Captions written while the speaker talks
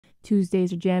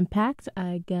Tuesdays are jam-packed.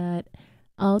 I got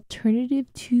Alternative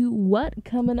to What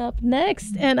coming up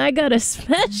next, and I got a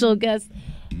special guest.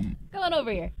 Come on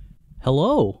over here.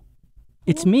 Hello.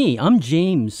 It's me. I'm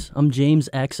James. I'm James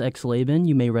Erxleben.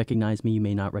 You may recognize me, you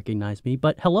may not recognize me,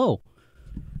 but hello.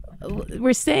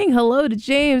 We're saying hello to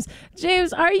James.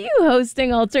 James, are you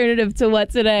hosting Alternative to What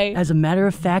today? As a matter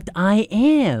of fact, I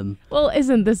am. Well,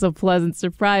 isn't this a pleasant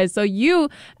surprise? So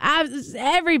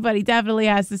everybody definitely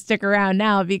has to stick around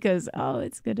now because,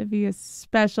 it's going to be a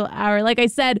special hour. Like I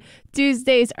said,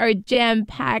 Tuesdays are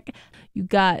jam-packed. You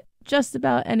got just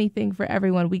about anything for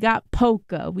everyone. We got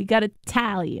polka, we got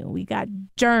Italian, we got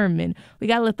German, we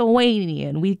got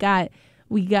Lithuanian, we got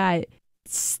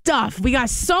stuff. We got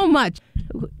so much.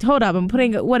 Hold up, I'm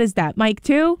putting, what is that, mic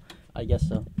 2? I guess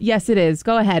so. Yes, it is.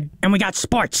 Go ahead. And we got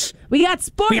sports. We got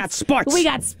sports. We got sports. We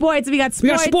got sports. We got sports. We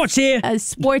got sports here.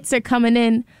 Sports are coming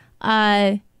in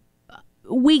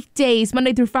weekdays,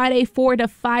 Monday through Friday, 4 to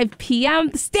 5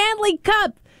 p.m. The Stanley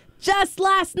Cup. Just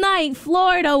last night,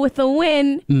 Florida with a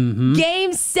win. Mm-hmm.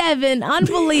 Game 7.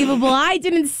 Unbelievable. I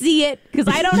didn't see it because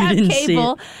I don't have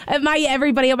cable. And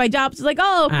everybody at my job is like, who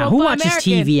watches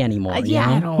American. TV anymore? I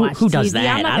don't watch who TV. does that?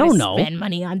 I'm not I don't gonna know. spend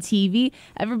money on TV.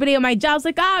 Everybody at my job's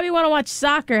like, we want to watch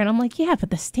soccer. And I'm like, yeah,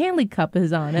 but the Stanley Cup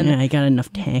is on. And I got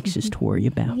enough taxes to worry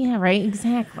about. yeah, right.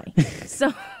 Exactly.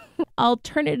 So,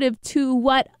 Alternative to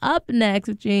What up next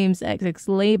with James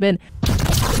Erxleben.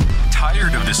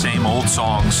 Tired of the same old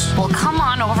songs? Well, come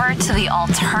on over to the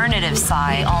alternative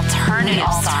side.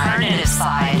 Alternative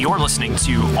side. You're listening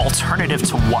to Alternative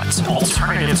to What?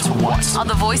 Alternative to What? On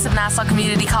the voice of Nassau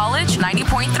Community College,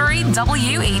 90.3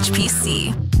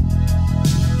 WHPC.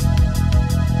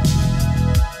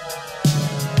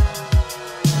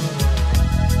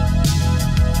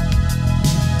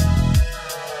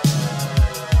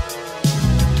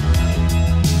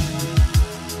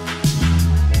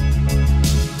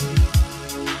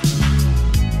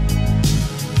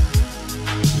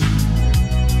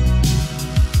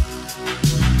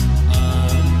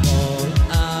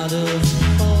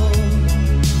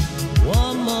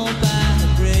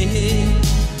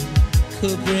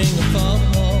 Could bring a fall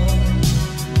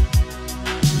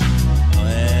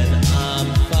when I'm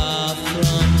far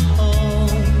from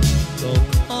home. Don't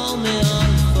call me on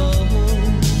the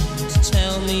phone to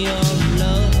tell me you're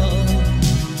alone.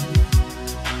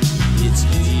 It's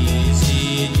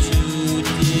easy to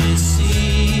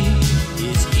deceive,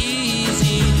 it's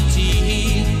easy to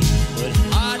tease, but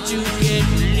hard to get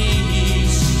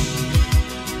released.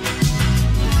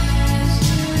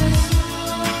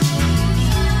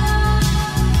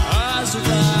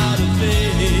 Without a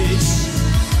face,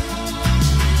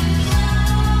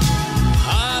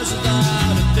 eyes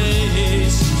without a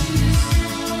face,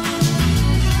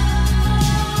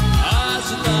 eyes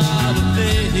without a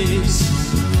face,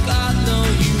 got no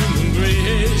human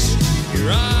grace, your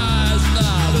eyes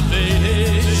without a face.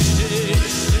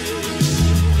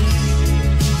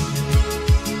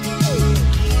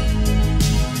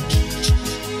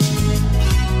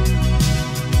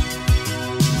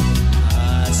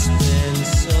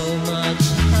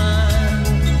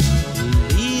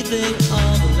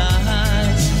 All the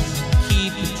lies,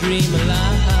 keep the dream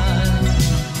alive.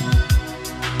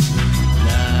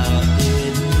 Now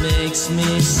it makes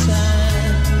me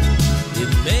sad,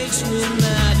 it makes me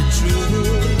mad at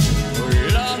truth.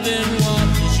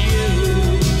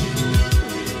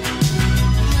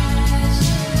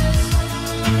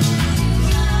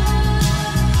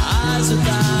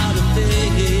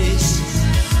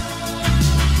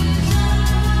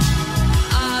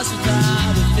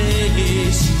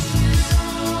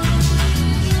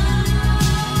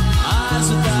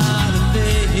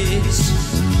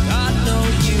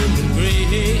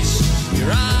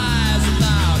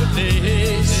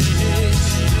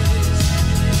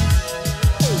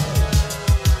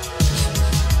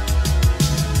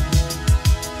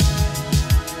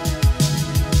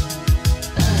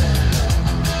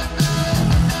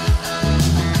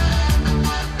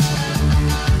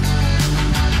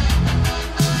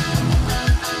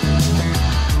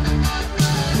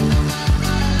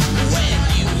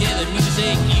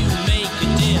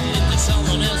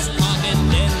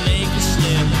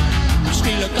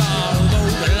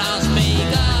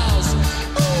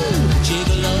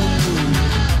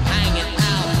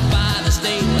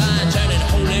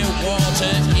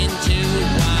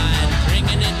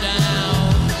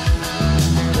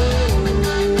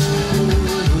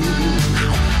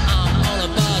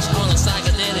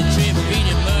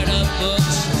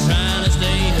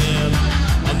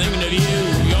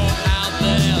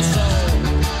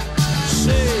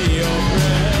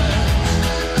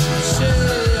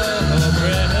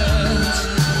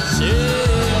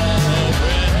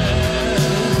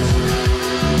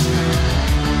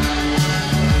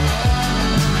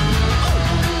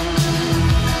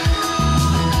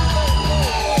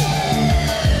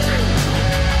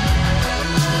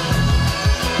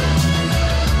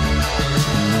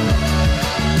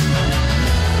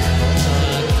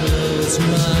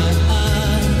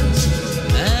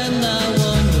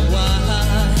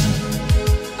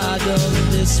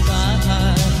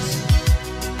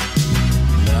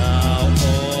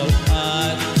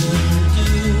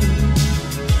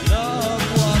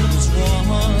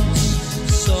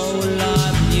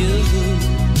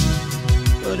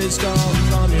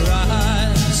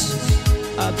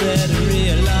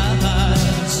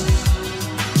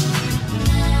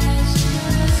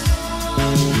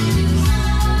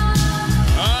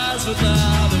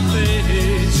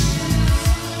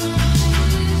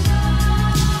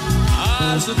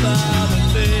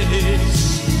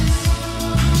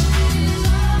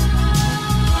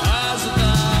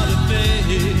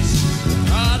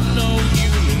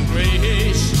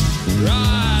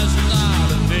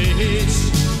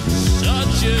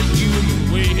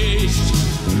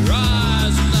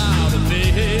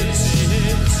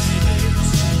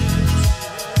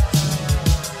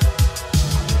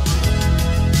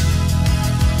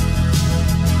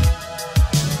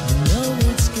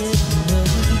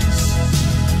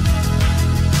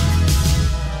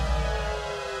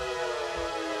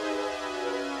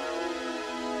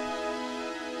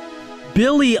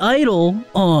 Billy Idol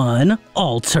on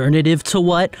Alternative to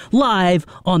What? Live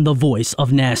on the voice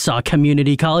of Nassau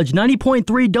Community College, 90.3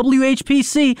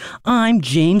 WHPC. I'm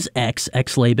James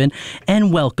Erxleben,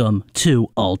 and welcome to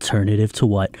Alternative to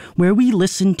What? Where we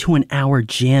listen to an hour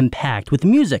jam-packed with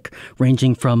music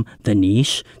ranging from the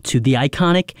niche to the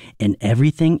iconic and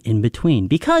everything in between.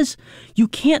 Because you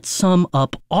can't sum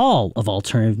up all of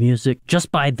alternative music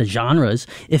just by the genres.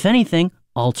 If anything,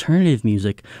 alternative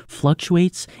music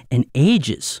fluctuates and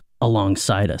ages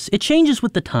alongside us. It changes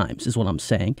with the times, is what I'm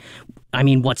saying. I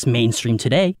mean, what's mainstream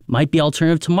today might be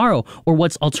alternative tomorrow, or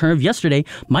what's alternative yesterday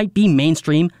might be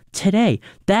mainstream today.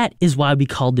 That is why we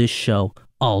call this show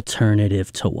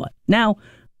Alternative to What? Now,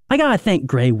 I gotta thank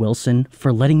Gray Wilson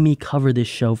for letting me cover this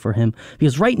show for him,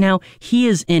 because right now he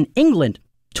is in England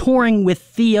touring with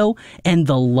Theo and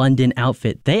the London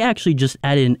outfit. They actually just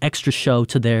added an extra show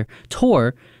to their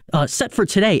tour set for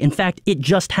today. In fact, it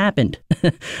just happened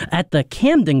at the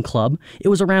Camden Club. It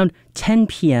was around 10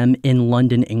 p.m. in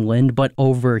London, England, but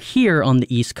over here on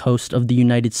the East Coast of the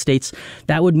United States,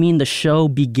 that would mean the show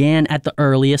began at the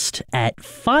earliest at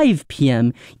 5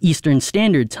 p.m. Eastern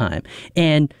Standard Time.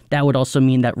 And that would also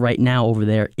mean that right now over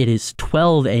there, it is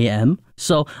 12 a.m.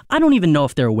 So I don't even know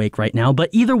if they're awake right now, but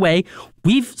either way,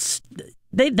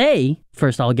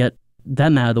 first I'll get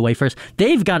them out of the way first.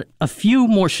 They've got a few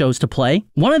more shows to play,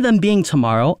 one of them being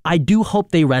tomorrow. I do hope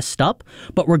they rest up,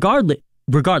 but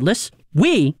regardless,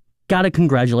 we gotta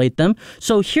congratulate them.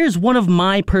 So here's one of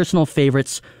my personal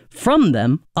favorites from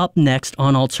them up next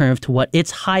on Alternative to What? It's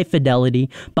High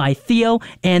Fidelity by Theo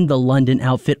and the London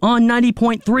outfit on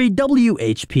 90.3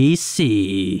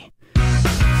 WHPC.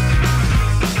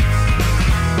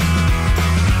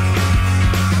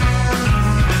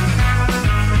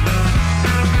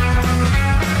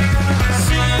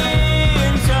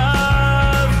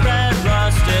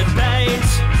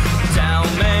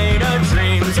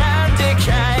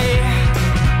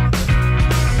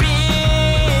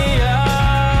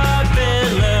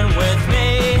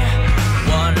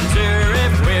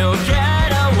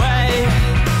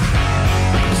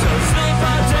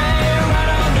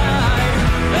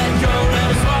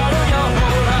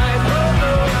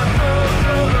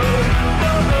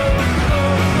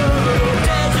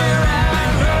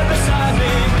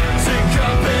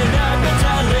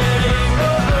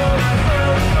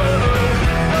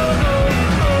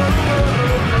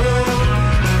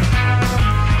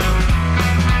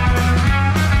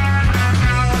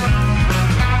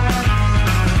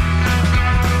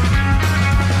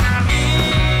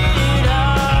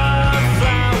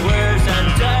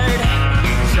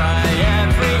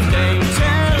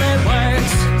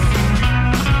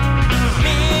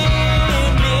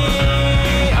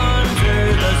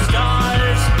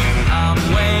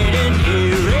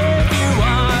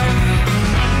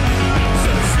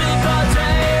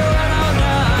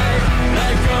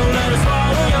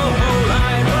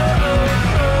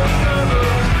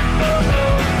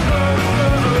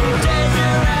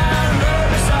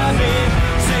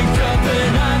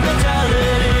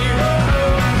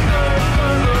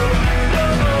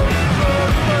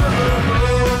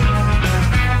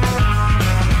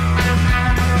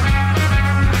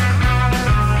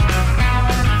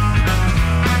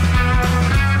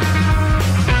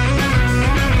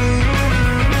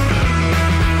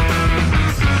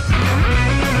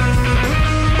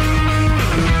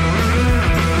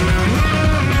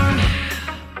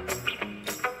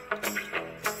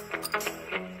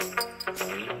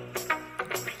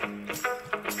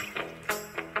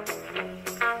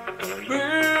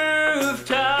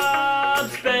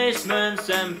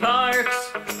 And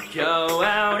parks, go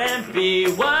out and be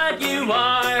what you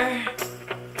are.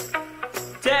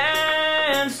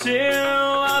 Dance to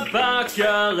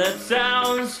apocalypse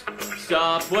sounds.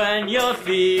 Stop when your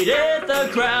feet hit the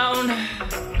ground. Sleep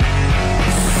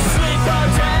all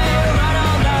day, run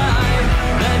all night.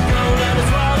 Let go, let it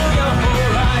swallow your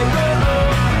whole life.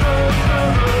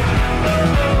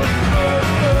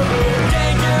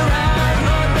 Danger and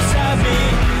look beside me.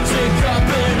 Sick up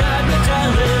in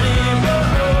infidelity.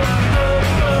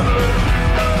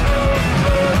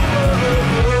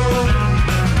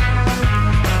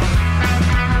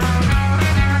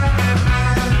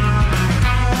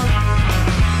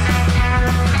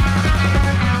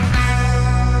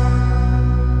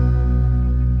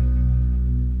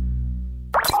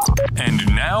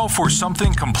 For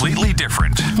something completely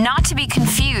different. Not to be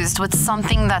confused with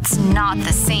something that's not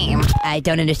the same. I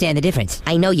don't understand the difference.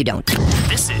 I know you don't.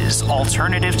 This is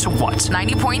Alternative to What?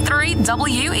 90.3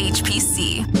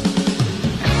 WHPC.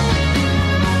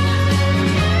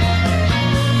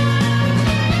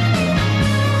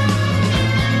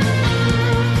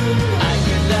 I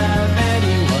could love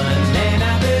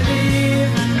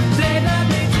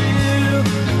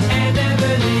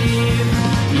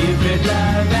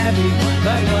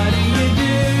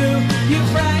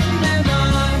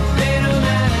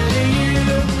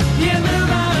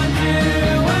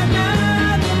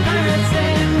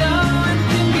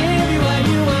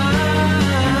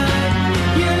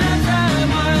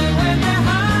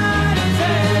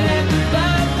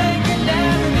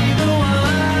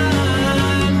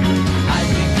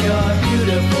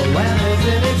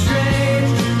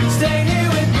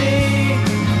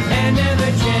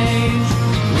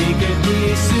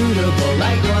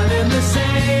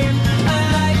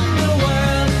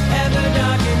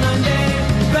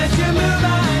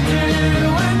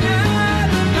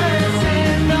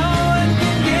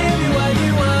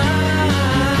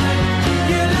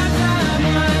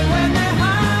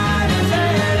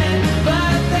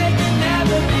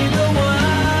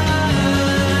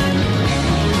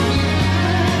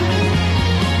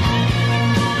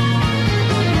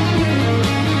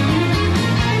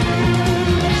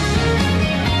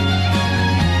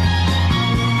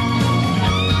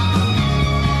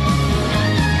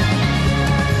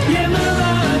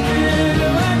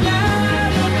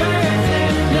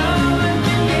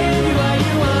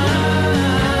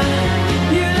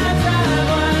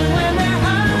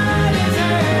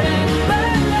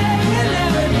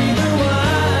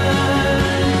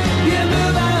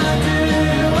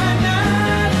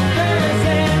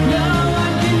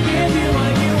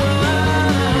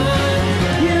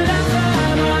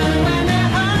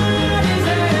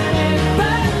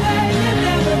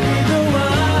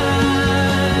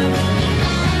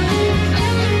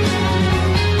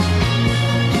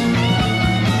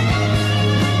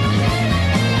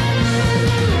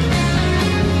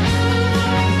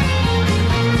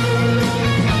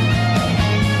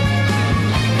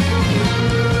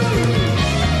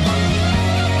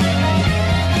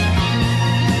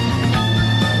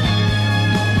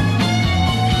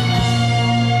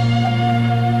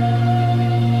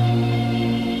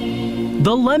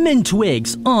Lemon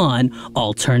Twigs on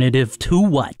Alternative to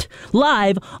What?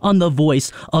 Live on the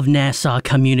voice of Nassau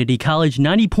Community College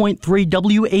 90.3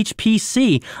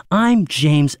 WHPC. I'm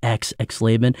James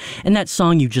Erxleben, and that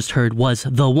song you just heard was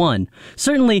The One.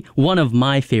 Certainly one of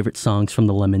my favorite songs from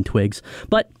the Lemon Twigs.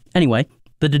 But anyway,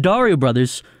 the D'Addario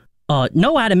brothers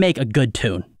know how to make a good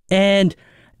tune. And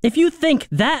if you think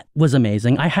that was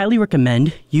amazing, I highly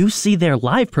recommend you see their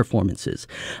live performances.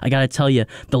 I gotta tell you,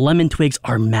 the Lemon Twigs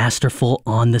are masterful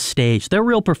on the stage. They're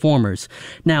real performers.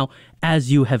 Now,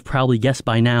 as you have probably guessed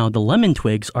by now, the Lemon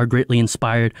Twigs are greatly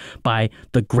inspired by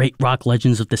the great rock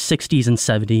legends of the 60s and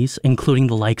 70s, including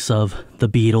the likes of the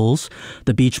Beatles,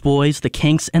 the Beach Boys, the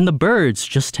Kinks, and the Byrds,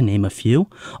 just to name a few.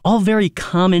 All very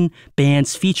common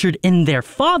bands featured in their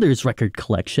father's record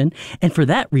collection, and for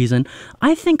that reason,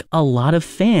 I think a lot of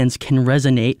fans can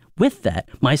resonate with that,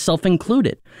 myself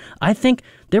included. I think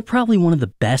they're probably one of the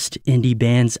best indie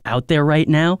bands out there right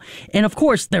now. And of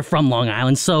course, they're from Long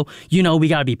Island, so, you know, we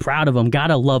gotta be proud of them.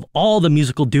 Gotta love all the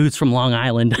musical dudes from Long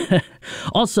Island.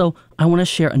 Also, I want to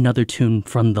share another tune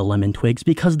from the Lemon Twigs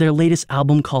because their latest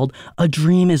album called A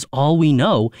Dream Is All We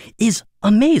Know is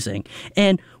amazing.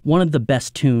 And one of the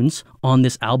best tunes on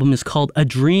this album is called A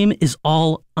Dream Is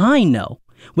All I Know,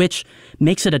 which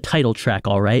makes it a title track,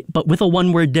 all right, but with a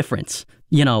one-word difference.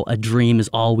 You know, a dream is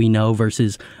all we know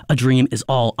versus a dream is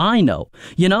all I know.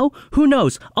 You know, who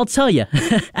knows? I'll tell you,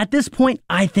 at this point,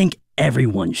 I think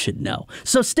everyone should know.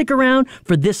 So stick around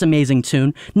for this amazing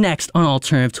tune. Next on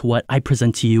Alternative to What, I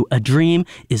present to you A Dream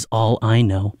Is All I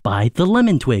Know by the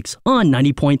Lemon Twigs on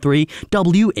 90.3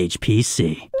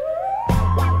 WHPC.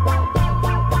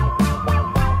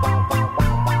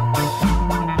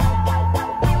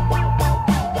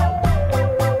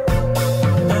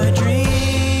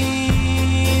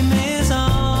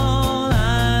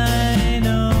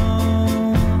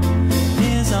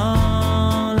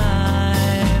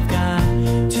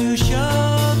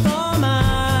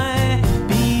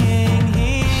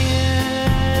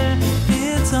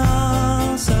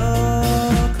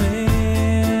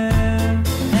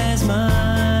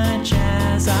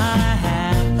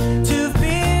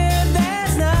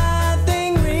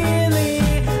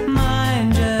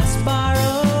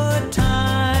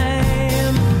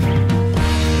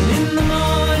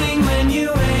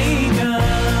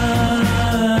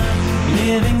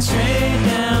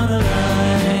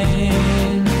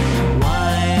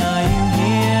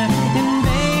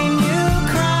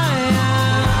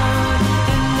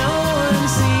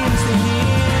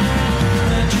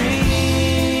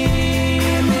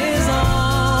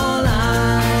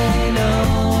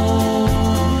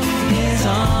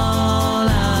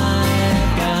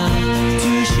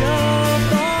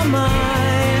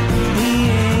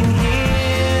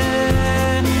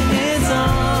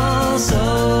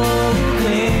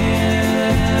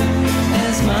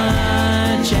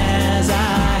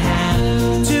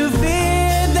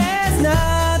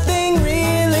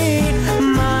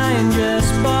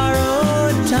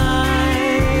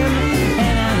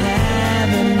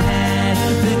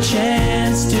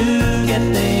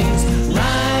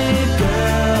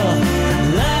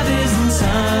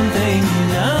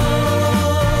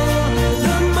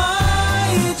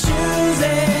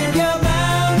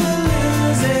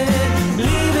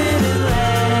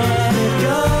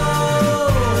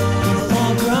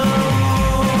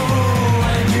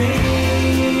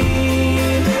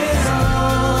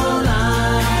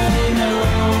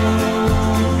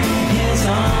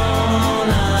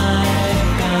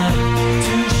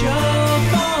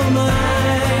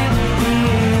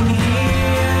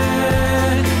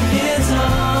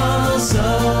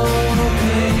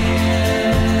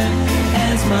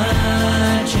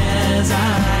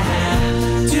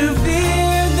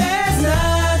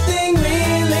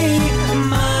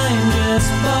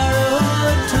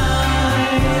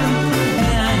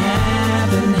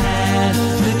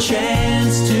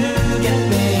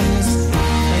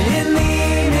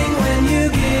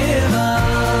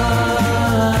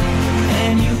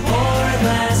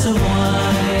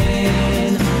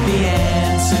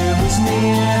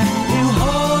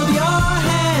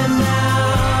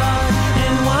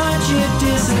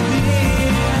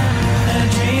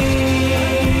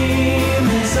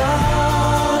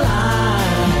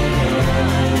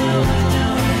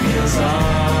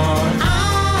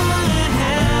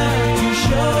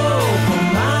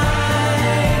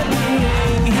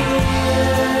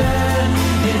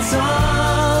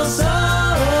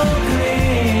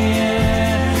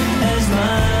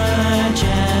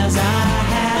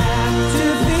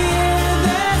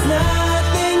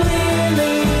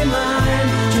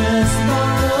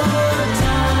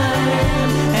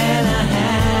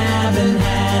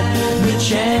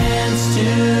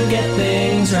 to get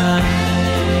things right.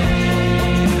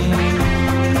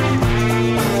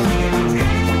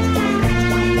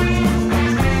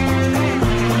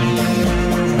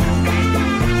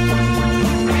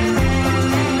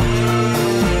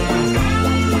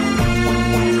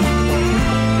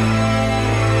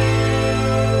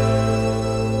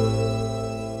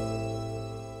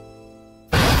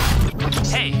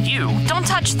 Don't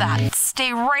touch that.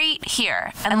 Stay right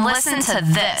here and listen to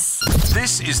this.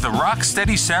 This is the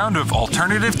rock-steady sound of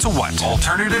Alternative to What?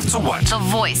 Alternative to What? The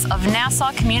voice of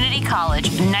Nassau Community College,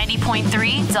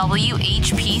 90.3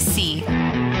 WHPC.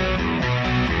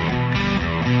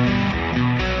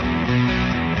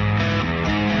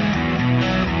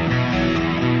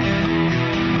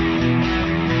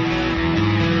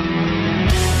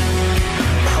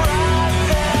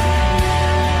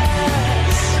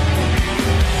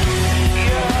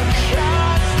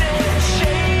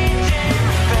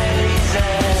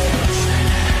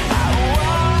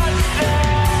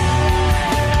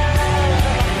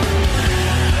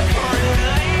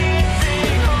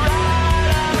 Releasing right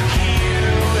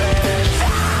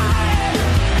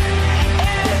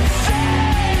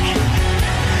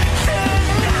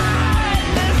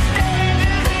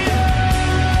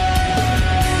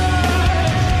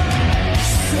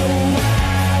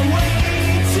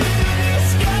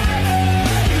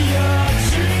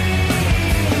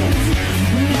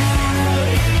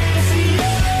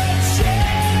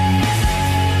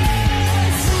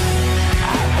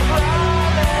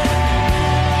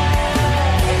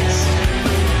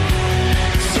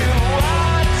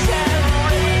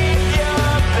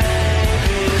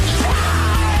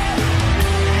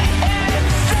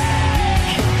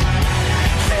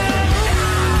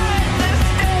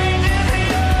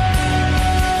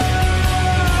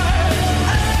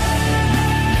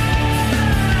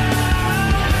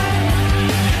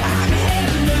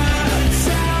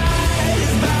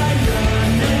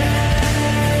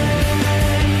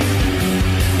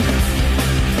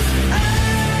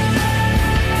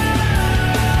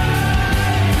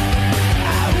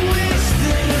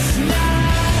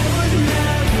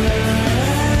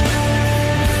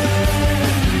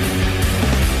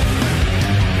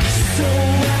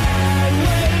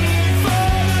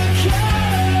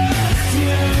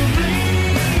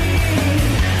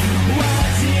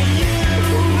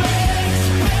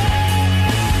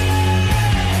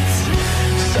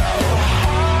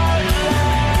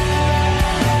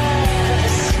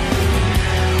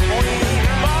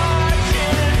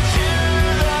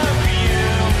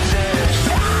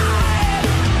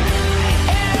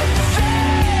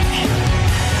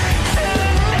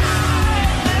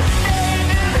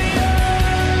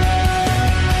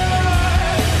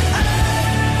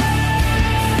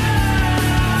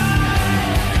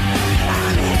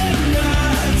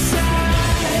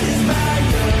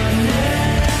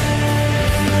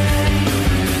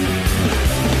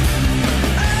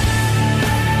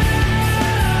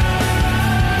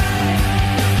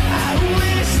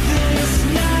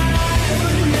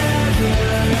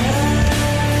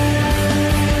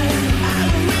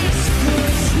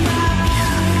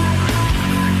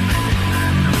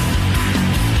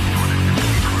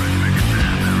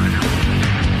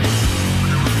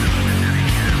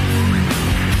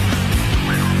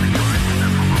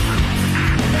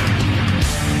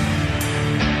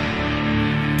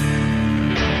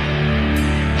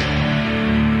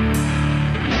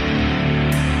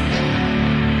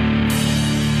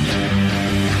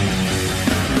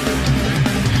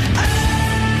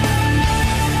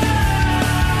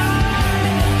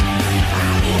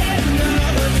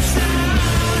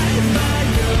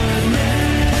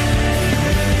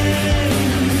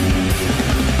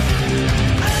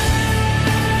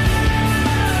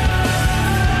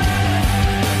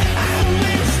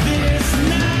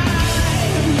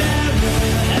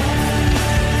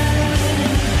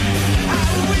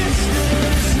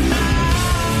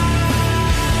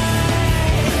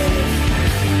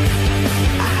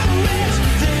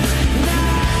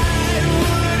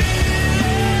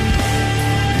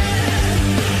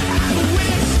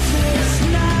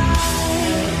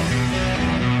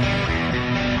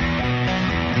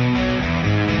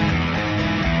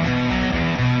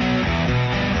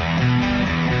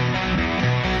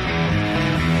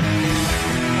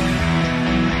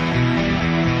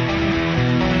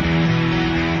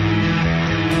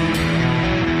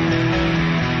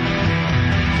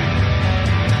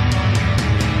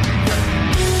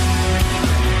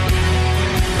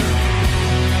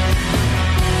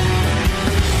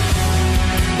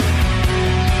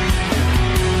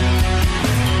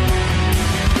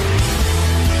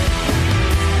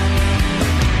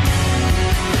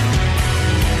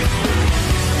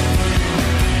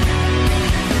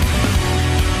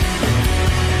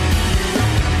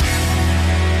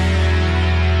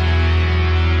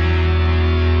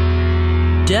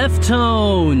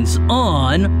Deftones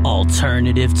on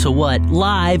Alternative to What?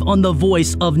 Live on the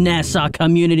voice of Nassau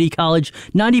Community College,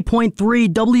 90.3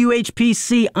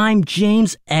 WHPC. I'm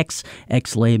James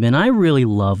Erxleben. I really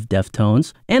love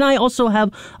Deftones, and I also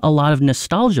have a lot of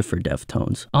nostalgia for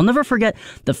Deftones. I'll never forget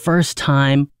the first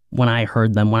time when I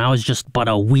heard them, when I was just but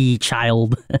a wee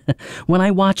child, when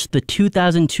I watched the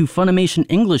 2002 Funimation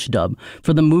English dub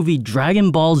for the movie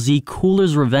Dragon Ball Z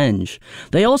Cooler's Revenge.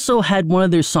 They also had one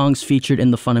of their songs featured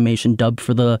in the Funimation dub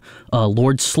for the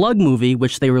Lord Slug movie,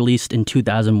 which they released in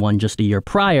 2001, just a year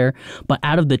prior. But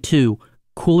out of the two,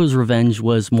 Cooler's Revenge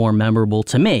was more memorable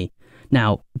to me.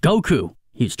 Now, Goku,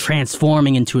 he's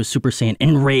transforming into a Super Saiyan,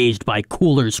 enraged by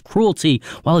Cooler's cruelty,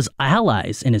 while his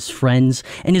allies and his friends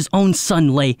and his own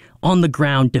son lay on the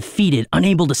ground, defeated,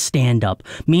 unable to stand up.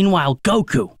 Meanwhile,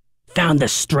 Goku found the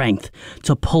strength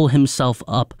to pull himself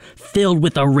up, filled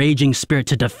with a raging spirit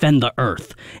to defend the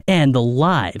Earth and the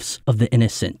lives of the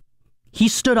innocent. He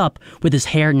stood up with his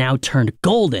hair now turned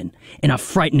golden in a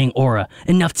frightening aura,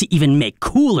 enough to even make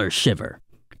Cooler shiver.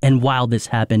 And while this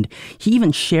happened, he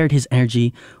even shared his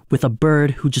energy with a bird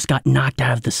who just got knocked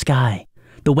out of the sky.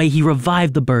 The way he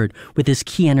revived the bird with his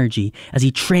ki energy as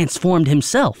he transformed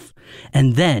himself.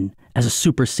 And then, as a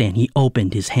Super Saiyan, he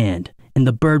opened his hand, and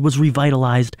the bird was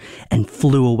revitalized and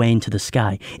flew away into the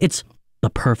sky. It's the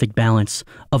perfect balance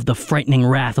of the frightening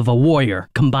wrath of a warrior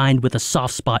combined with a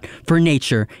soft spot for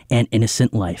nature and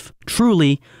innocent life.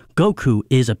 Truly, Goku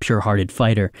is a pure-hearted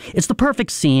fighter. It's the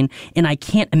perfect scene, and I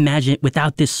can't imagine it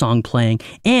without this song playing,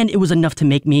 and it was enough to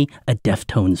make me a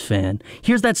Deftones fan.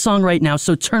 Here's that song right now,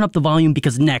 so turn up the volume,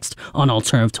 because next on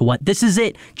Alternative to What? This is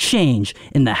it, Change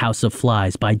in the House of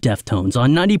Flies by Deftones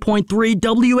on 90.3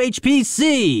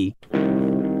 WHPC.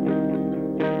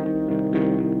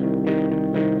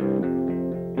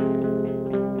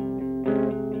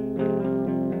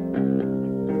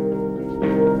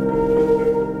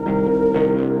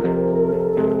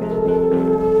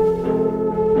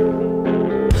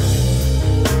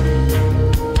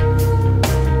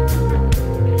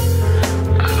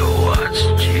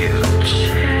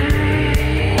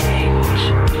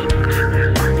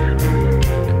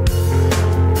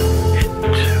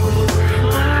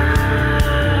 Fly.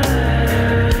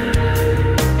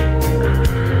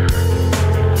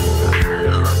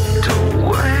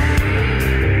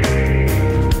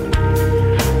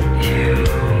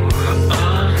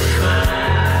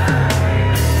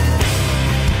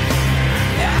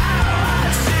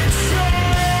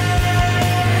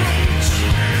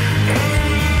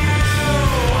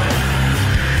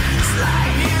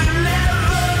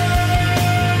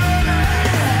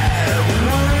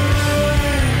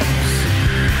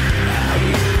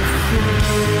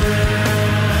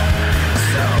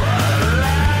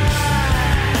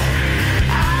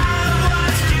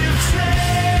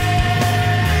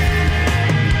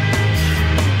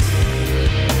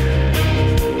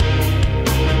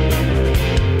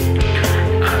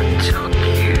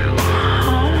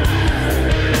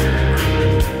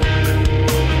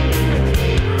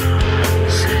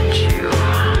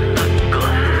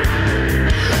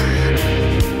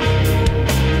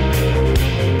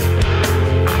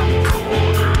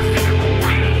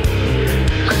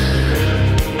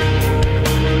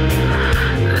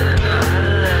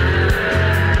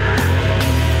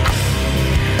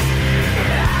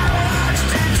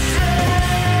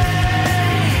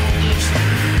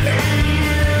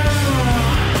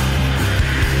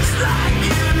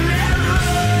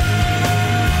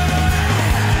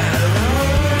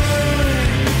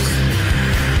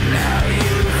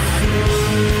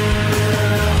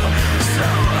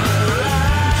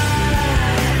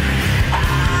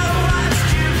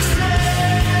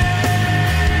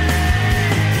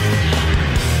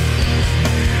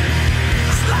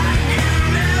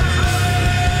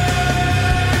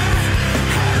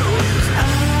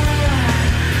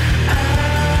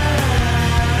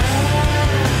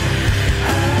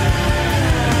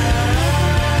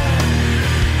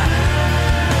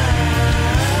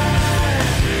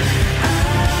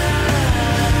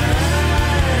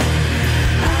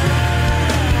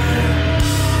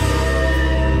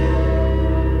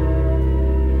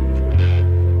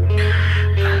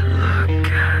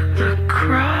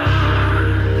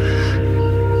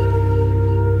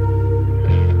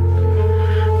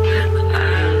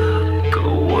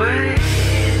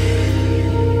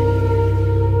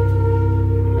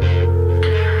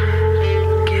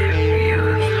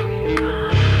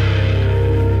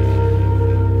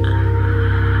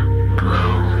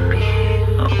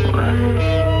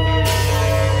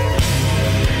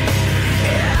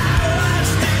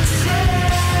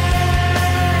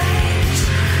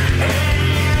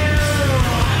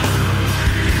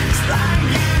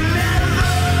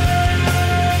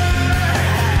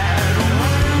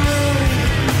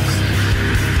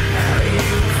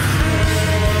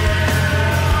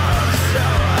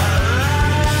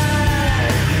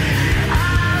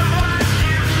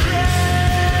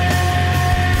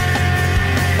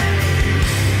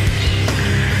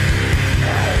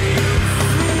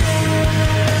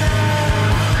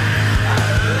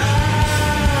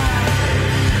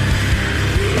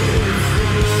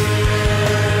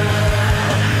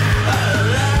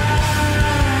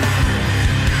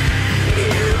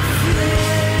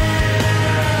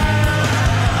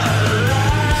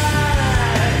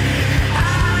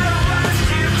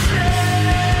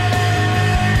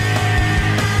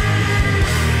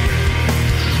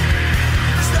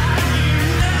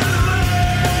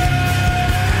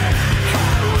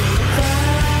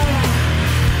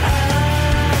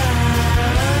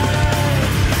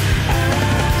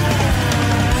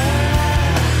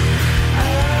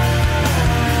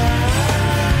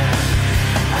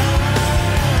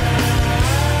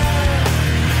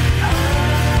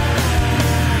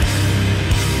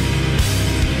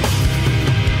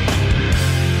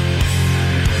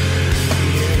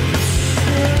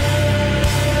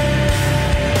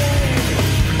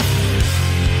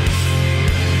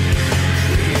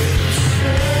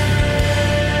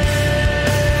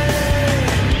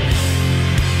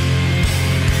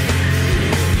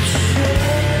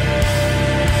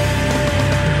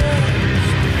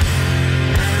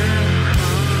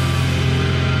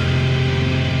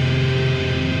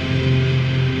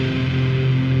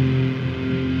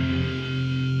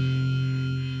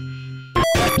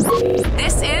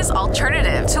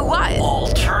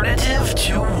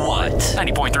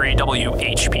 90.3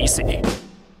 WHPC.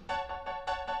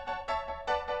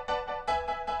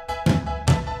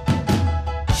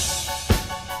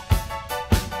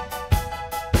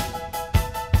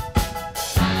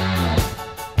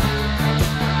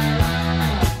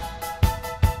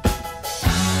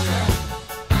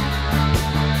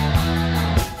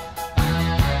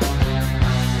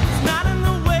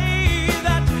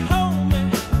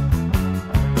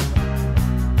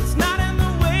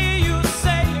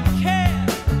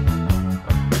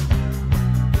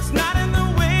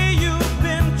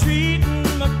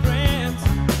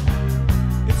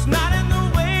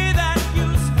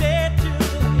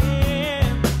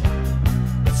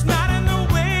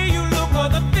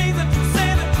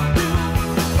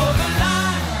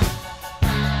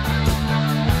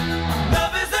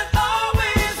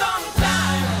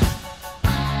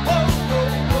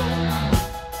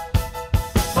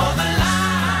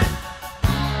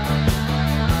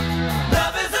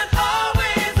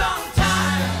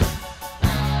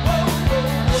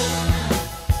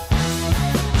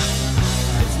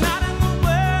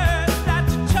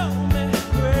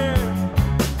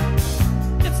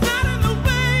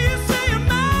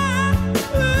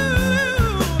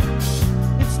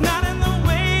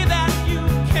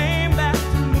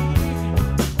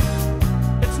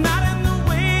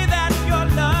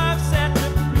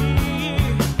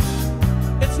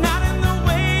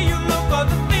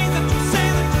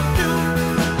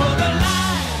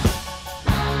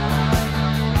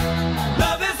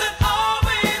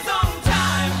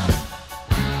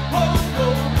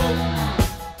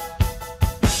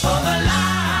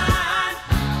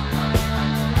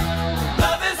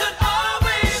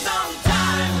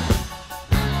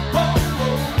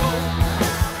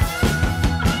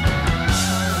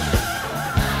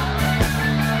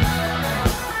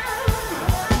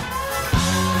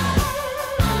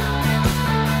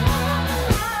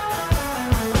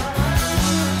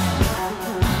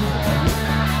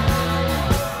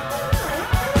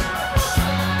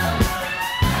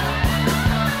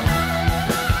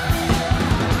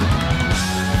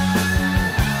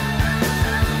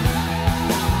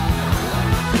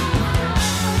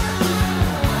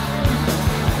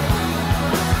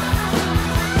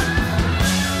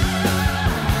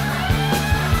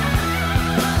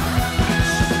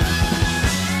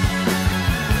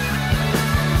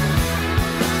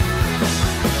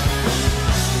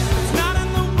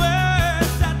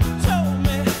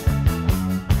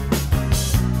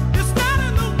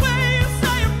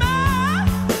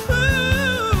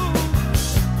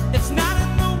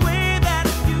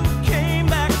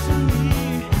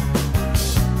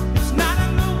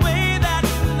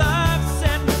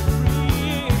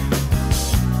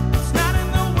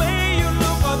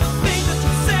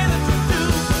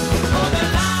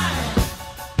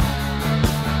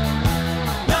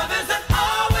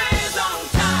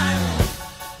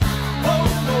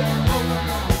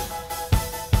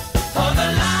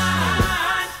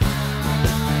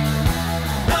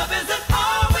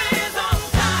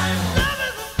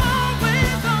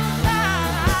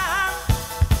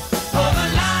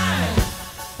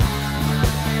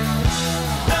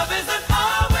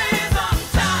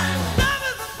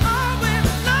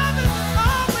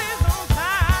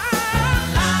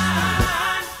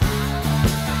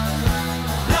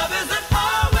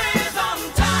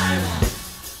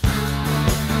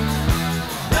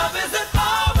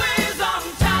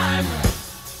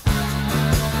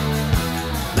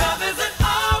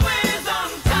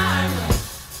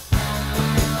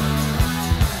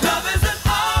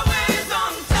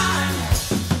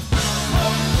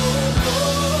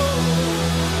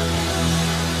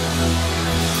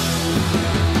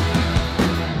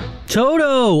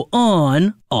 Toto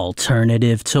on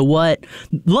Alternative to What?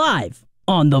 Live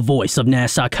on the voice of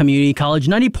Nassau Community College,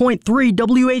 90.3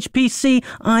 WHPC.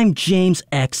 I'm James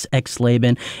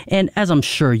Erxleben, and as I'm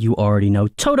sure you already know,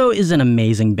 Toto is an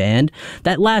amazing band.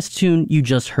 That last tune you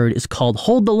just heard is called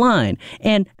Hold the Line,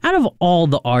 and out of all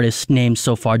the artists named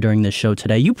so far during this show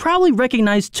today, you probably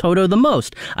recognize Toto the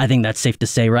most. I think that's safe to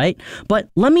say, right? But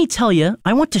let me tell you,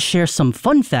 I want to share some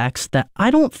fun facts that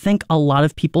I don't think a lot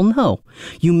of people know.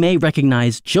 You may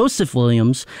recognize Joseph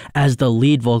Williams as the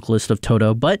lead vocalist of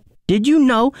Toto, but did you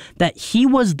know that he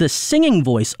was the singing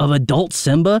voice of adult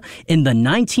Simba in the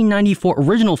 1994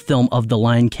 original film of The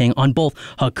Lion King on both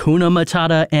Hakuna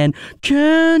Matata and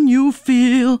Can You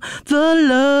Feel the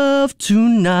Love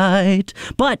Tonight?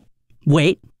 But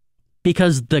wait,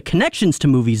 because the connections to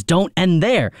movies don't end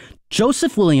there.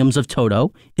 Joseph Williams of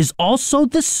Toto is also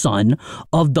the son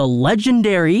of the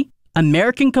legendary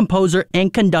American composer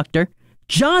and conductor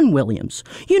John Williams.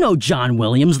 You know John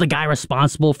Williams, the guy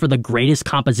responsible for the greatest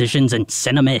compositions in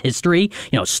cinema history.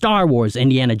 You know, Star Wars,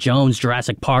 Indiana Jones,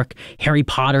 Jurassic Park, Harry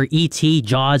Potter, E.T.,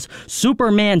 Jaws,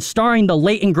 Superman starring the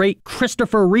late and great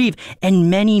Christopher Reeve,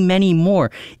 and many, many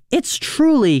more. It's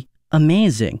truly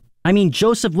amazing. I mean,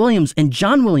 Joseph Williams and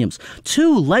John Williams,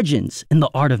 two legends in the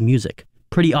art of music.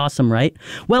 Pretty awesome, right?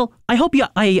 Well, I hope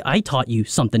I taught you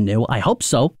something new. I hope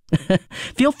so.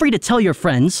 Feel free to tell your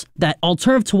friends that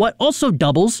Alternative to What also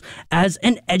doubles as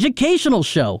an educational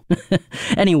show.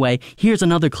 Anyway, here's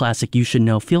another classic you should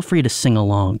know. Feel free to sing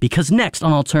along, because next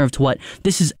on Alternative to What,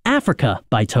 this is Africa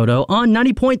by Toto on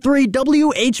 90.3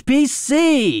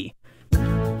 WHPC.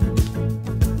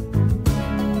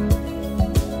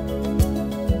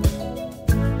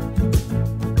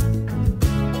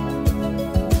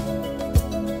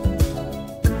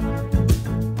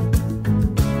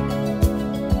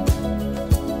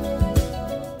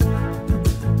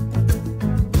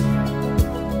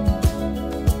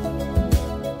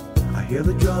 Hear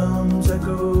the drums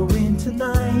echoing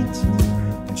tonight,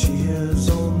 and she hears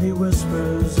only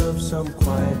whispers of some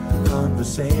quiet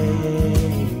conversation.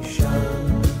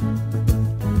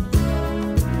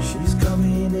 She's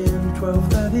coming in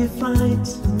 12:30 flight.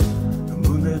 The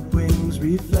moonlit wings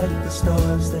reflect the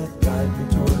stars that guide me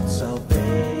towards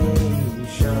salvation.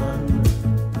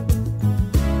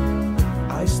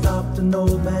 I stopped an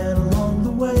old man along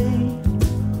the way,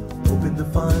 hoping to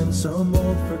find some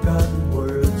old forgotten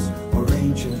words or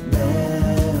ancient melodies.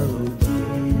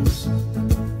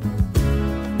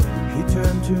 He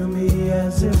turned to me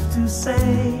as if to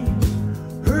say,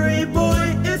 hurry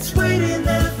boy, it's waiting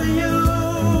there for you.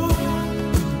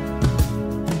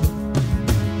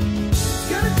 It's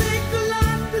gonna take a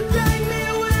lot to drag me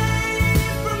away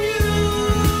from you.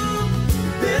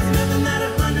 There's nothing that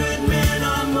 100 men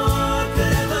or more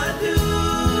could ever do.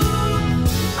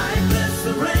 I bless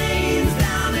the rains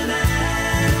down in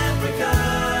Africa.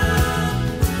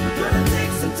 Gonna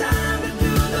take some time to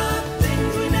do the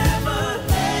things we never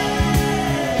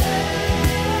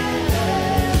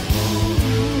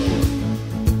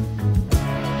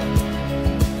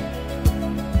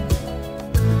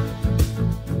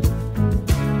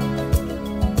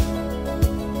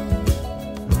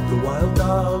The wild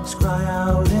dogs cry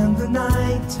out in the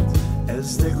night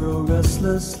as they grow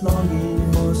restless,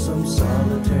 longing for some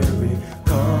solitary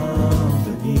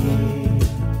company.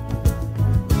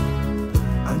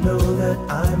 I know that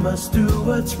I must do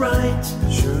what's right,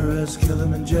 sure as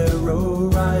Kilimanjaro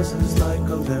rises like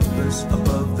Olympus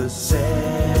above the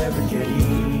Serengeti.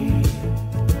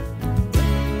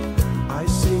 I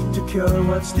seek to cure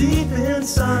what's deep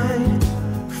inside,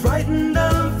 frightened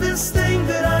of this thing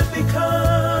that I've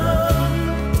become.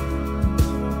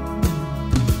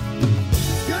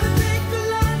 It's gonna take a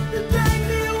lot to drag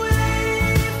me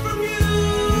away from you.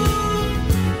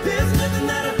 There's nothing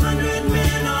that 100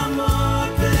 men or more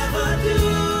could ever do.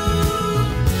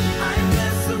 I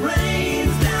bless the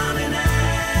rains down in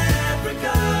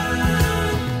Africa.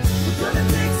 We're gonna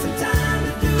take some time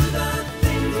to do the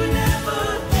things we never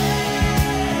had.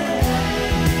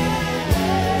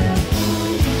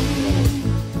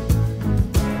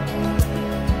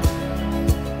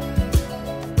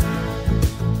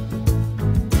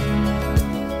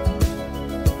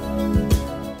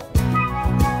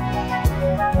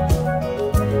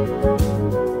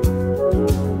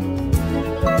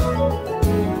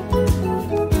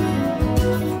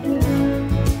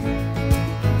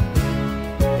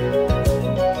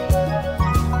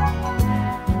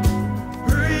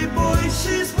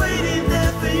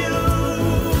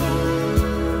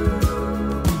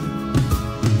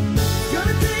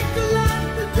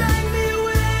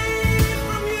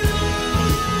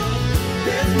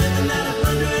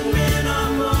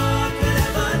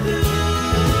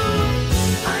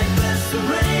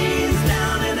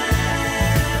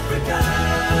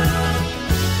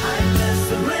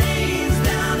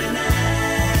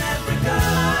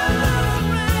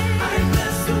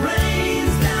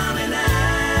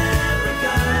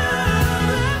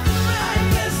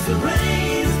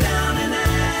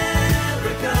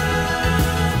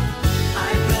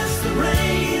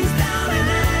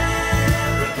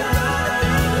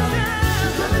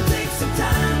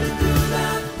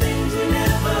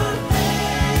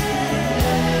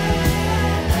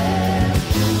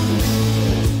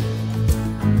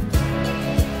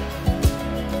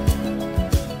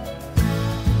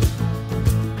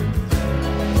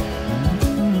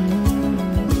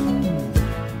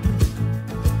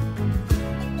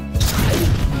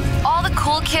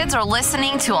 kids are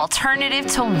listening to Alternative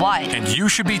to What? And you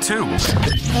should be too.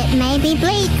 It may be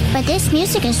bleak, but this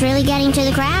music is really getting to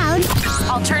the crowd.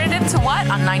 Alternative to What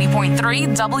on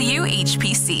 90.3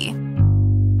 WHPC.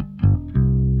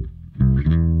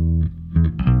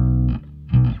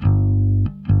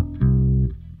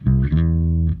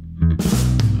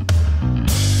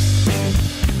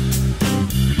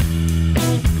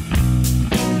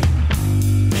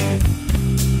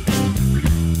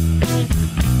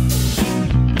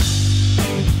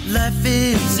 Life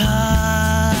is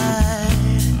hard.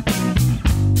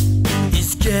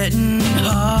 It's getting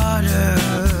harder.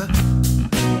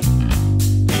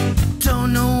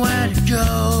 Don't know where to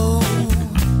go.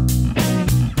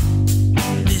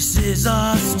 This is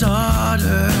our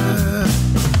starter.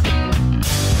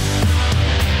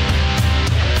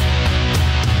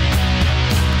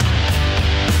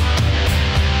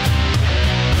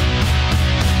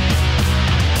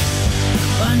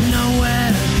 I know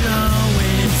where to go.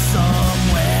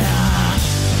 Somewhere,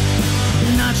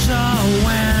 not sure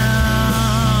when.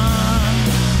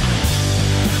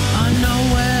 I know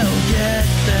we'll get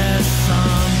there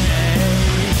someday,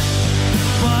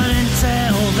 but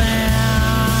until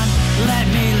then, let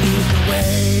me lead the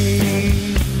way.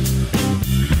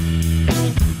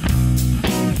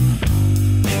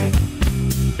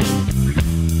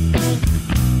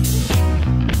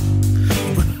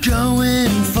 We're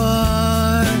going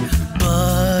far,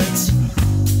 but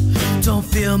don't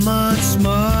feel much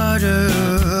smarter.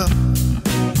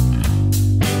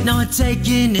 Now we're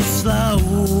taking it slow.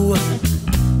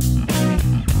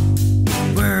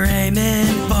 We're aiming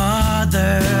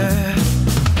farther.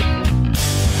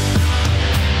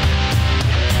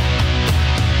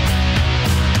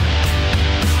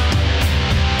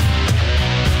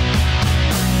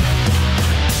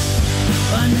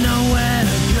 I know where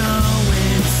to go,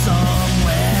 it's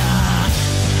somewhere,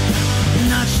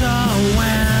 not sure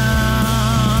when.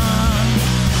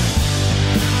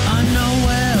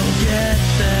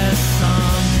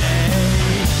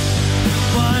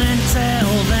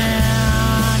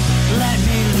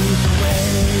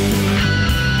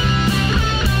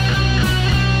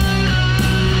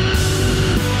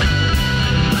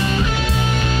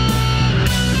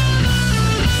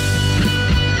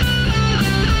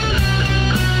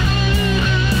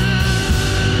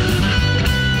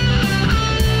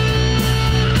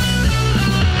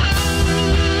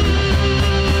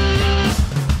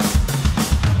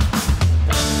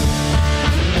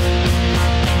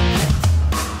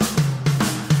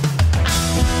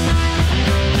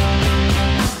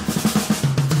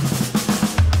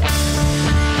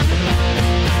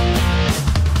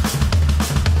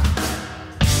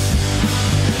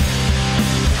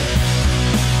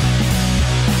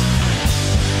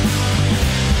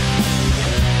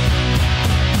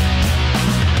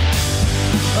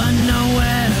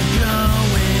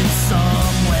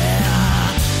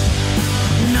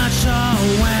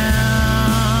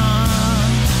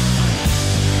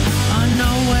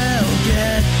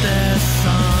 There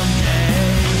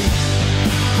someday,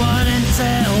 but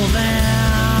until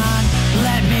then,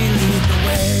 let me lead the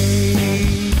way.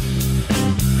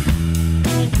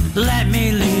 Let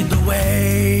me lead the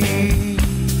way.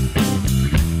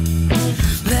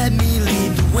 Let me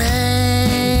lead the way.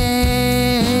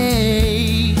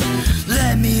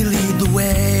 Let me lead the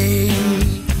way.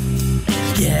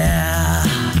 Yeah.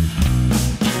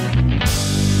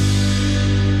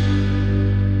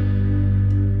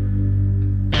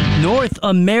 North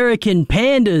American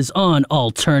Pandas on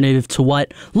Alternative to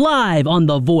What? Live on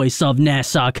the voice of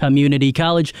Nassau Community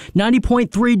College, 90.3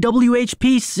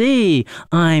 WHPC.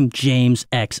 I'm James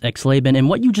Erxleben, and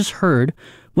what you just heard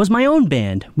was my own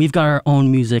band. We've got our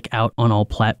own music out on all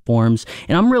platforms,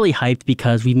 and I'm really hyped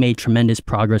because we've made tremendous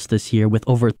progress this year with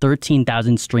over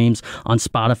 13,000 streams on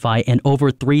Spotify and over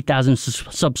 3,000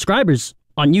 subscribers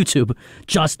on YouTube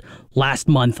just last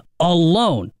month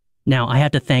alone. Now, I have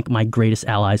to thank my greatest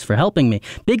allies for helping me.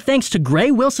 Big thanks to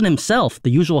Gray Wilson himself, the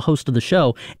usual host of the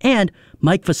show, and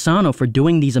Mike Fasano for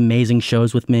doing these amazing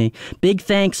shows with me. Big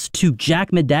thanks to Jack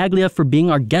Medaglia for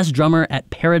being our guest drummer at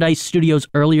Paradise Studios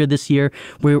earlier this year,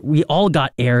 where we all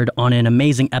got aired on an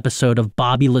amazing episode of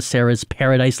Bobby Lacera's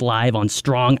Paradise Live on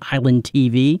Strong Island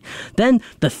TV. Then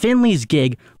the Finley's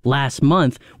gig last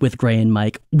month with Gray and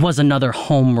Mike was another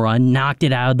home run, knocked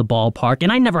it out of the ballpark,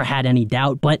 and I never had any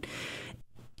doubt, but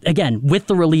again, with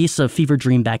the release of Fever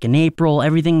Dream back in April,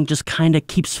 everything just kind of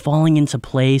keeps falling into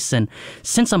place. And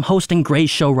since I'm hosting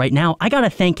Gray's show right now, I got to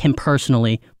thank him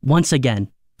personally once again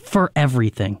for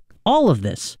everything. all of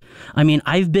this. I mean,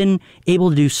 I've been able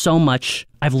to do so much.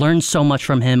 I've learned so much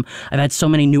from him. I've had so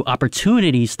many new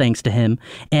opportunities thanks to him.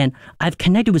 And I've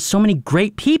connected with so many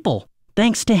great people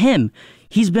thanks to him.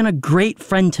 He's been a great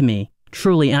friend to me,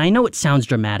 truly. And I know it sounds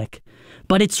dramatic,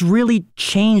 but it's really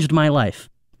changed my life.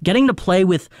 Getting to play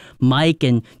with Mike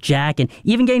and Jack and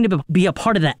even getting to be a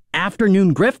part of the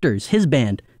Afternoon Grifters, his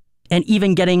band, and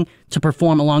even getting to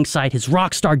perform alongside his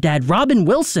rock star dad, Robin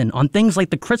Wilson, on things like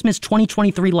the Christmas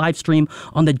 2023 live stream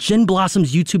on the Gin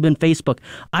Blossoms YouTube and Facebook.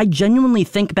 I genuinely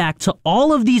think back to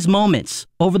all of these moments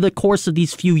over the course of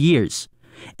these few years,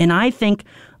 and I think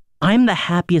I'm the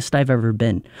happiest I've ever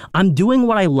been. I'm doing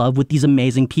what I love with these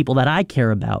amazing people that I care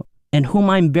about and whom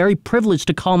I'm very privileged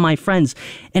to call my friends.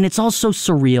 And it's all so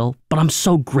surreal, but I'm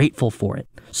so grateful for it.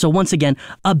 So once again,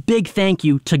 a big thank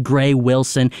you to Gray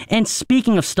Wilson. And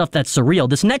speaking of stuff that's surreal,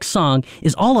 this next song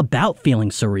is all about feeling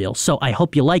surreal. So I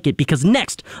hope you like it, because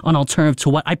next on Alternative to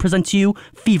What, I present to you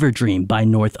Fever Dream by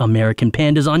North American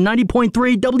Pandas on 90.3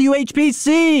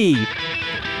 WHPC.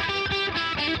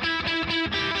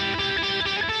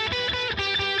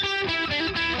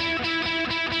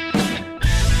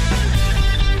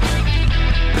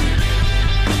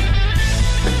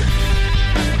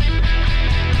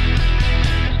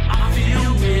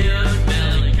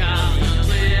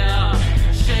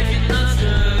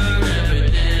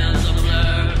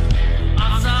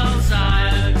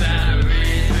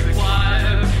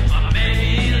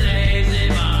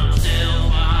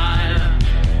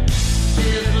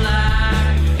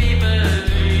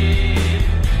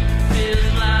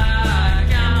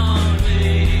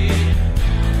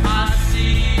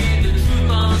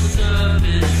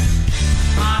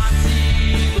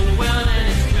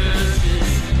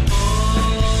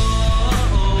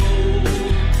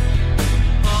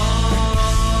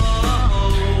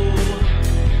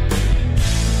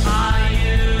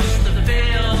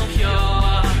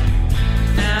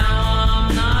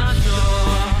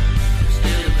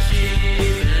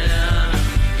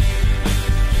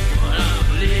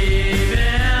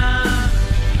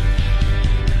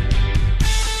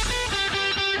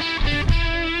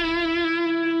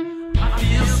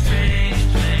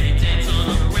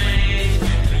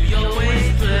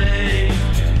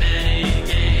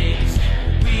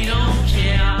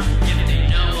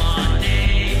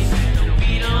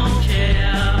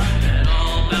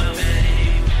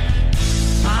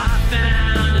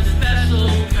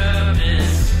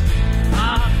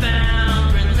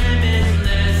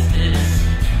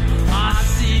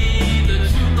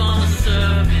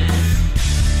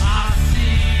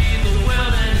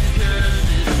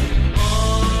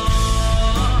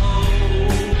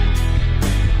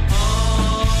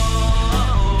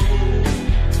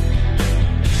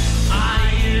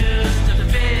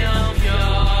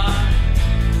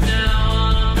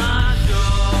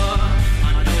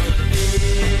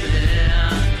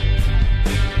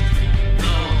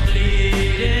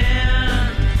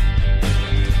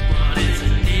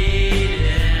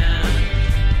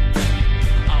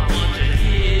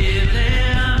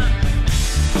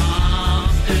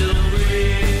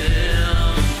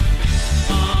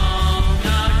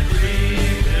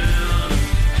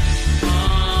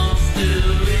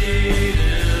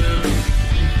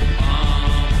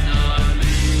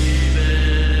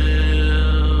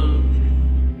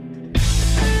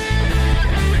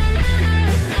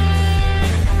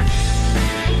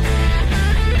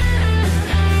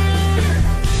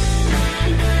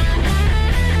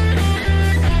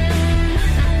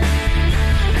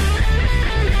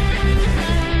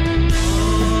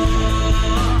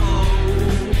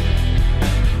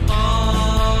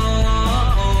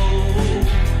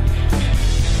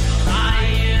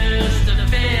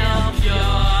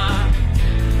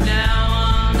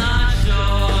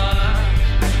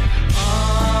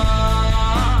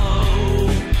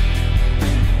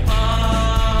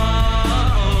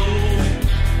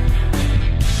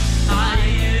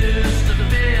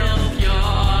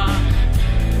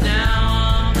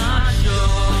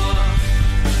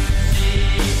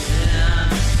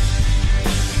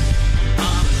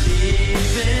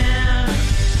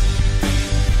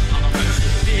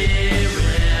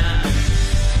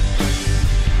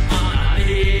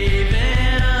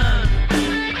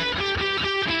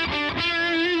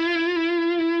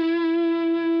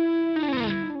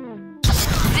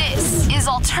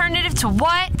 Alternative to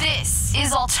what? This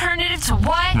is Alternative to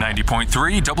what?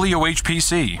 90.3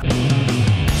 WHPC.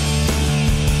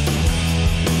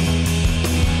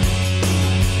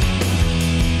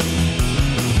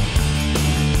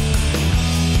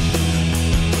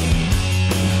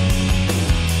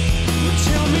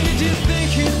 Tell me, do you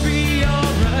think it'd be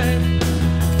alright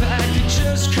if I could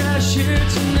just crash here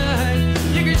tonight?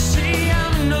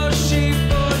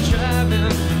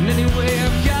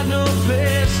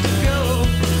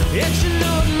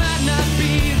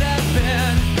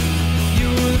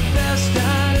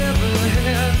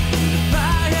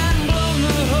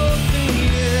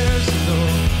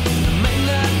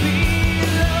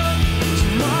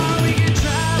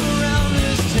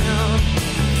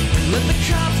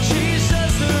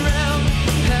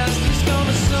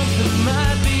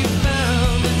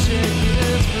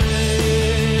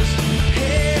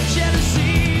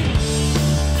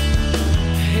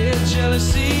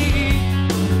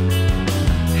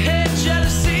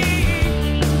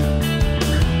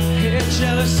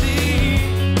 jealousy.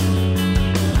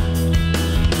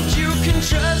 You can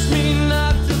trust me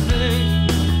not to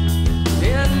think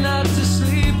and not to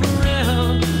sleep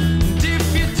around. And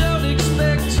if you don't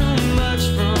expect too much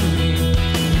from me, you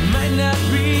might not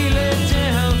be let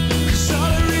down. 'Cause all I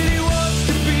really want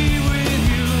to be with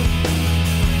you,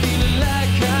 feeling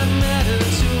like I matter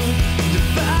too. And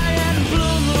if I hadn't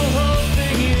blown the whole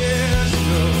thing years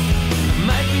ago, I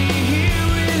might be here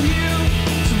with you.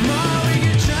 Tomorrow we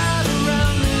can drive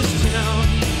around this town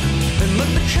and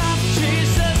let the cops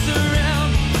chase us around.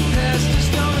 The past is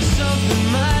gone, but something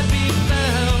might be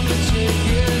found to take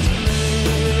its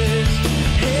place.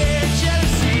 Hey,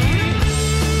 jealousy.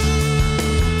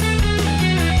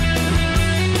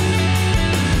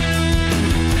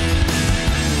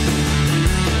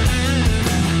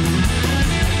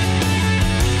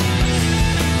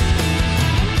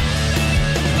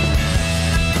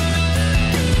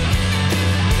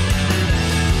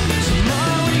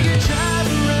 Tomorrow we can drive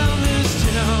around this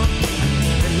town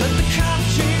and let the cops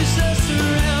chase us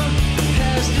around.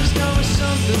 Past is gone, but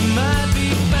something might be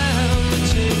found to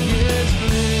take its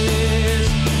place.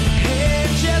 Hey,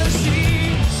 jealousy.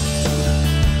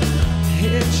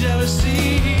 Hey, jealousy.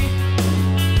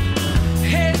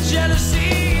 Hey,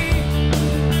 jealousy.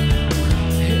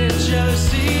 Hey,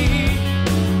 jealousy.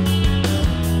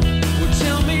 Well,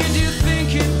 tell me, do you think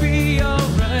it'd be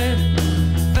alright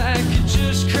if I could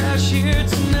just crash here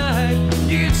tonight?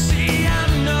 You'd see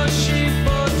I'm no sheep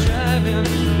for driving,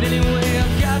 and anyway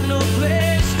I've got no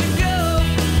place to go.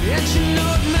 And you know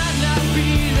it might not be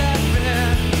that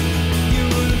bad. You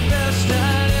were the best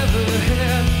I'd ever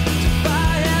had. If I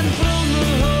hadn't blown the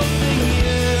whole thing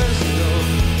years ago,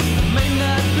 I may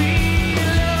not be in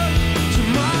love.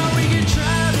 Tomorrow we can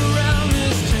drive around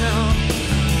this town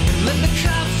and let the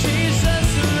cops chase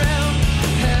us around.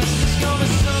 Past is gone,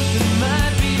 but something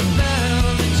might be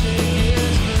found to take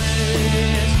its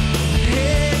place.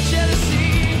 Hey, jealousy.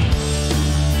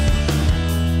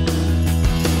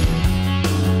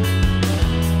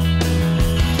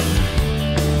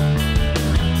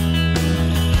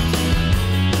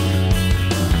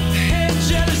 Hey,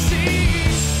 jealousy.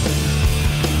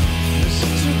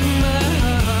 Listen to my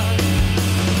heart.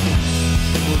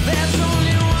 Well, there's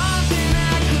only one thing I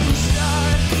can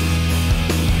start.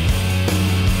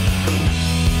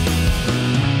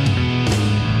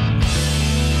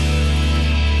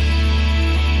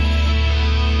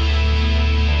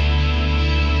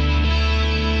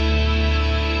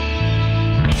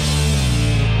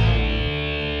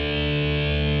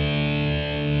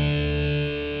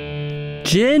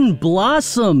 Gin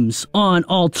Blossoms on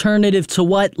Alternative to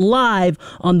What, live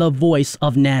on the Voice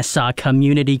of Nassau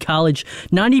Community College,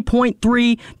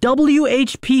 90.3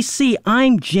 WHPC.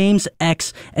 I'm James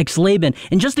Erxleben.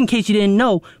 And just in case you didn't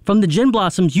know, from the Gin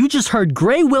Blossoms, you just heard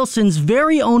Gray Wilson's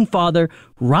very own father,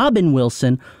 Robin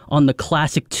Wilson, on the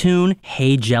classic tune,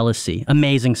 Hey Jealousy.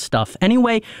 Amazing stuff.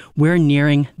 Anyway, we're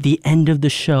nearing the end of the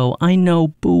show. I know,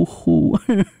 boo-hoo.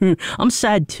 I'm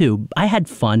sad too. I had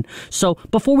fun. So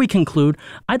before we conclude,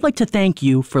 I'd like to thank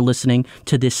you for listening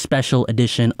to this special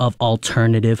edition of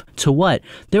Alternative to What.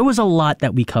 There was a lot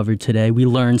that we covered today. We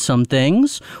learned some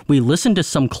things, we listened to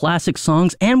some classic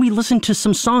songs, and we listened to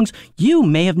some songs you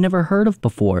may have never heard of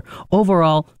before.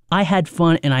 Overall, I had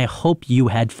fun, and I hope you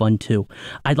had fun too.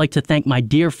 I'd like to thank my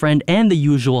dear friend and the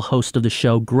usual host of the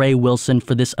show, Gray Wilson,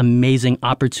 for this amazing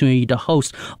opportunity to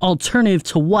host Alternative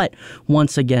to What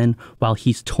once again while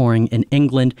he's touring in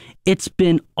England. It's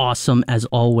been awesome as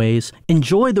always.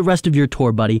 Enjoy the rest of your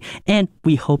tour, buddy, and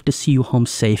we hope to see you home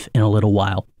safe in a little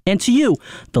while. And to you,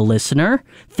 the listener,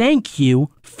 thank you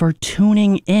for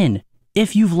tuning in.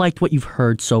 If you've liked what you've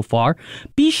heard so far,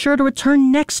 be sure to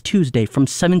return next Tuesday from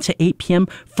 7 to 8 p.m.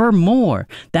 for more.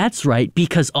 That's right,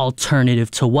 because Alternative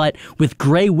to What with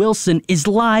Gray Wilson is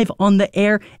live on the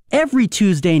air every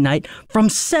Tuesday night from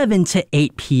 7 to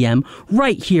 8 p.m.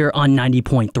 right here on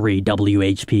 90.3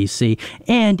 WHPC.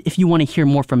 And if you want to hear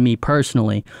more from me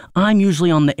personally, I'm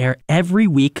usually on the air every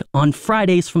week on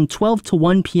Fridays from 12 to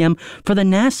 1 p.m. for the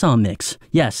Nassau Mix.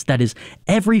 Yes, that is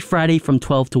every Friday from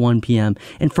 12 to 1 p.m.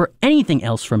 And for anything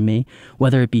else from me,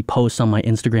 whether it be posts on my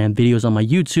Instagram, videos on my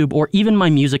YouTube, or even my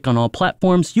music on all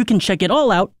platforms, you can check it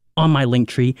all out on my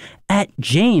Linktree at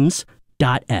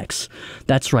James.X.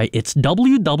 That's right, it's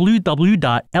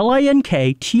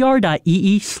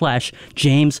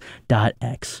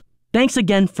www.linktr.ee/James.X. Thanks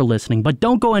again for listening, but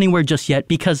don't go anywhere just yet,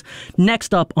 because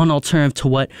next up on Alternative to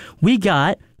What, we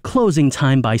got Closing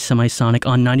Time by Semisonic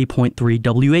on 90.3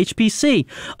 WHPC.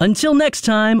 Until next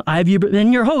time, I've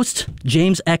been your host,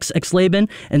 James Erxleben,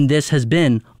 and this has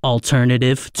been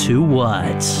Alternative to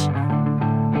What.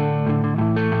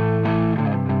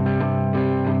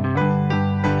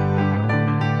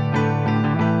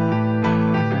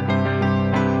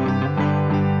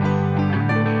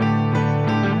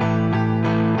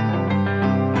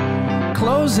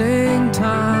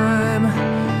 time,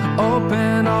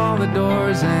 open all the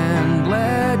doors and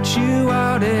let you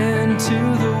out into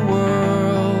the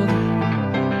world.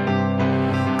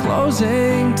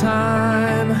 Closing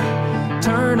time,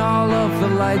 turn all of the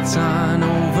lights on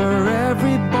over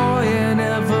every boy and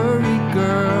every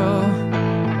girl.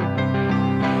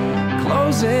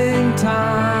 Closing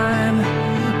time,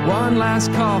 one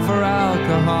last call for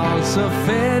alcohol, so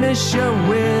finish your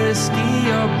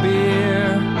whiskey or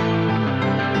beer.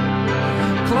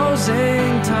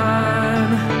 Closing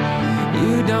time,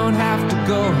 you don't have to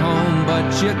go home, but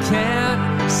you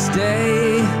can't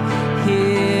stay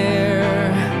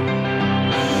here.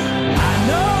 I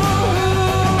know who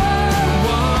I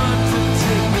want to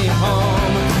take me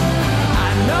home.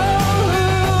 I know who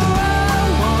I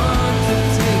want to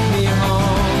take me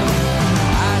home.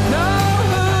 I know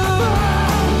who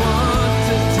I want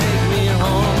to take me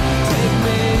home. Take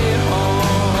me home.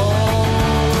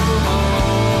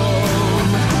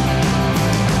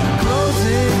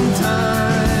 Closing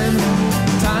time,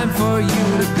 time for you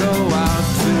to go out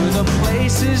to the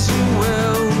places you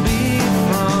will be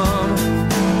from.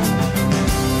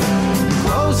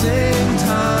 Closing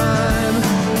time,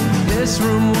 this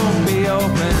room won't be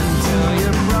open till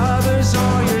your brothers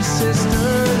or your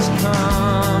sisters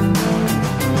come.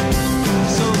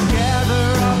 So gather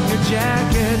up your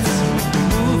jackets,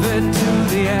 move it to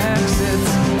the exits.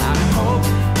 I hope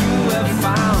you have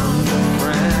found a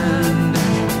friend.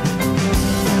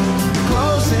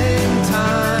 Closing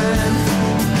time,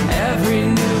 every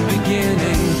new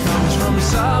beginning comes from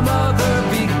some other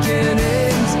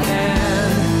beginning's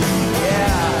end.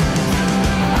 Yeah,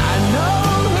 I know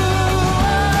who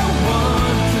I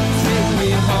want to take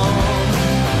me home.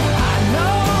 I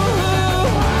know who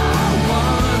I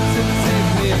want to take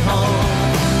me home.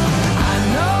 I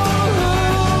know who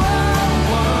I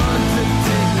want to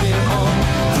take me home.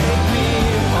 Take me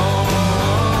home.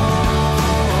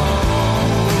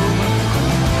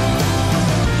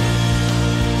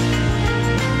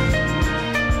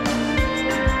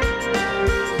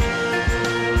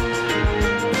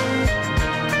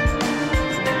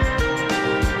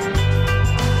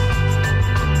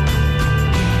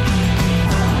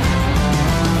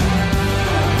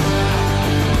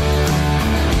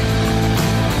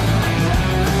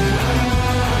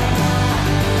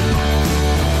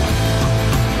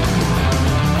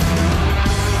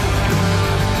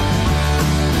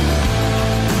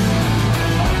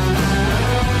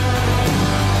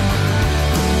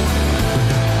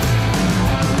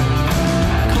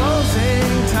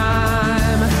 Closing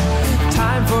time,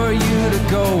 time for you to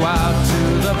go out to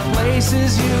the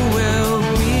places you will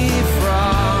be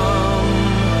from.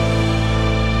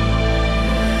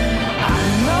 I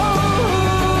know who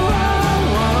I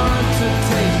want to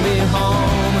take me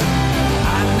home.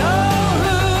 I know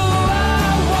who I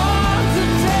want to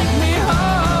take me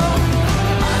home.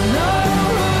 I know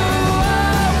who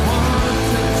I want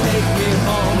to take me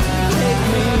home. Take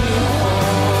me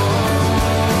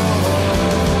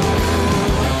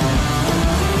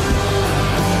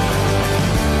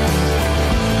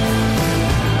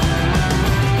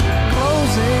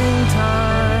closing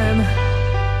time.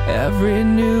 Every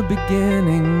new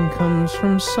beginning comes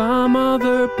from some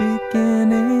other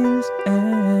beginning's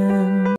end.